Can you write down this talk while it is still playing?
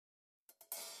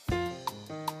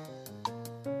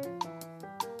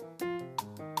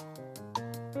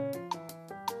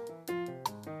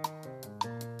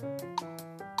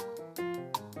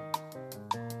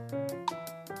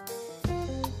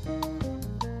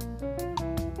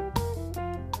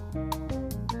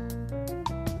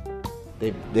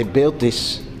They built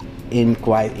this in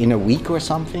a week or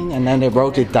something, and then they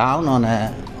wrote it down on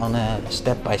a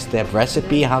step-by-step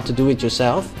recipe how to do it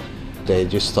yourself. They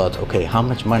just thought, okay, how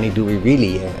much money do we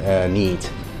really need?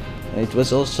 It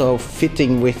was also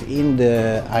fitting within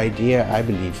the idea, I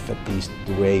believe, at least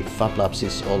the way FabLabs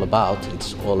is all about.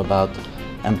 It's all about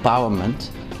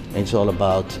empowerment, it's all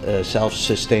about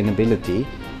self-sustainability,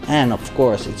 and of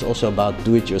course it's also about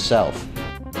do-it-yourself.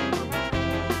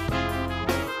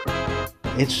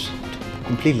 It's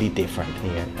completely different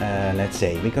here, let's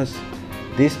say, because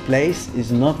this place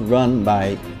is not run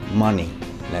by money,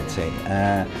 let's say.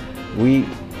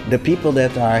 The people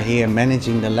that are here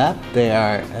managing the lab, they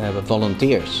are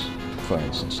volunteers, for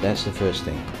instance. That's the first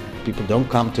thing. People don't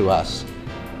come to us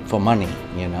for money,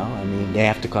 you know. I mean, they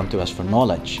have to come to us for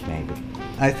knowledge, maybe.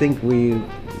 I think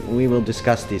we will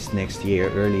discuss this next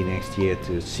year, early next year,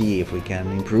 to see if we can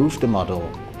improve the model.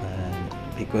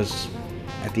 Because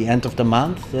at the end of the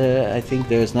month, I think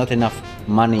there is not enough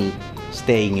money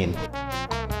staying in.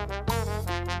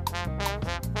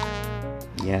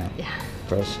 Yeah.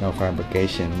 Personal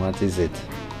fabrication, what is it?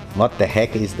 What the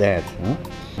heck is that? Huh?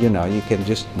 You know, you can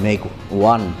just make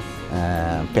one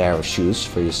pair of shoes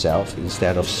for yourself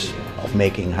instead of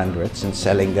making hundreds and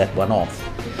selling that one off.